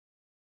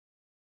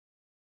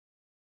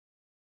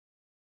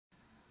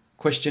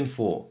Question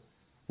 4.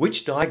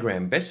 Which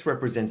diagram best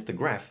represents the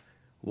graph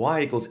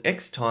y equals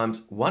x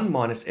times 1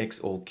 minus x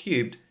all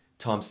cubed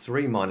times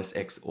 3 minus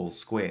x all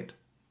squared?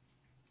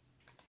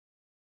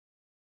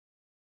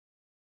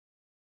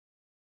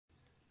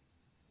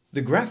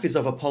 The graph is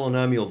of a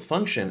polynomial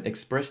function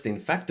expressed in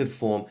factored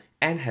form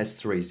and has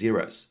 3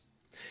 zeros.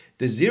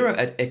 The zero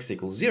at x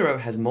equals 0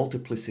 has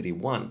multiplicity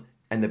 1,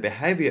 and the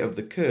behavior of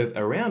the curve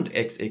around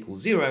x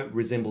equals 0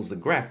 resembles the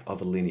graph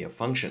of a linear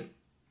function.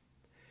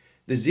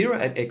 The zero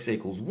at x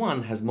equals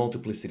 1 has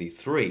multiplicity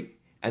 3,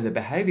 and the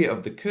behavior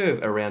of the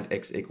curve around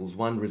x equals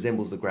 1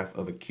 resembles the graph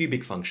of a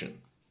cubic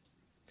function.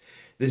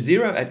 The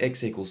zero at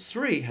x equals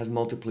 3 has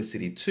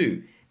multiplicity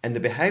 2, and the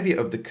behavior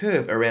of the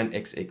curve around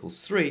x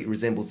equals 3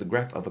 resembles the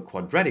graph of a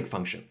quadratic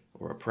function,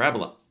 or a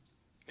parabola.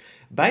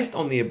 Based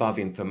on the above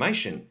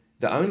information,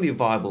 the only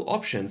viable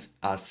options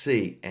are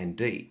C and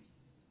D.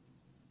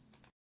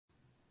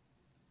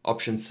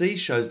 Option C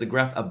shows the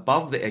graph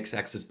above the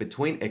x-axis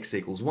between x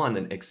equals 1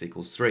 and x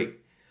equals 3.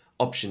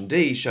 Option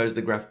D shows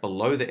the graph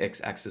below the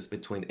x-axis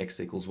between x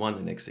equals 1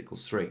 and x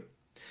equals 3.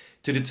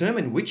 To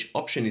determine which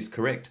option is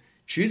correct,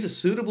 choose a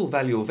suitable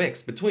value of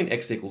x between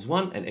x equals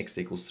 1 and x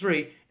equals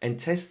 3 and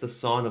test the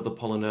sign of the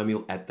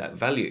polynomial at that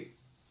value.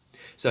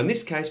 So in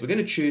this case, we're going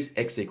to choose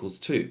x equals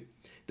 2.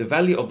 The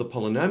value of the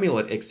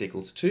polynomial at x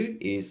equals 2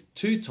 is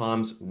 2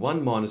 times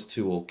 1 minus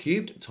 2 all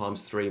cubed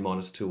times 3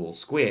 minus 2 all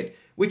squared,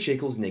 which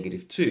equals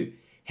negative 2.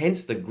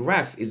 Hence, the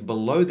graph is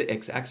below the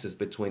x-axis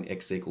between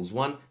x equals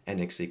 1 and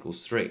x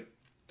equals 3.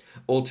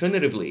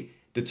 Alternatively,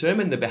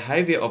 determine the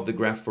behavior of the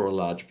graph for a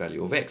large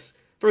value of x,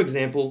 for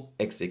example,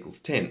 x equals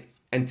 10,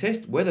 and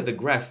test whether the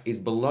graph is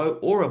below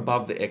or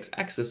above the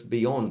x-axis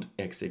beyond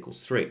x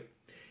equals 3.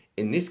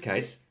 In this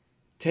case,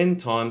 10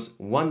 times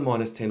 1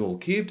 minus 10 all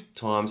cubed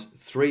times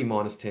 3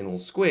 minus 10 all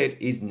squared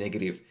is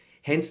negative.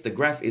 Hence, the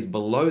graph is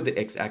below the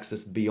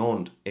x-axis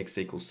beyond x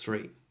equals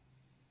 3.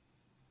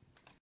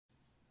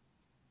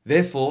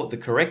 Therefore, the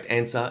correct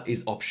answer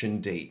is option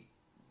D.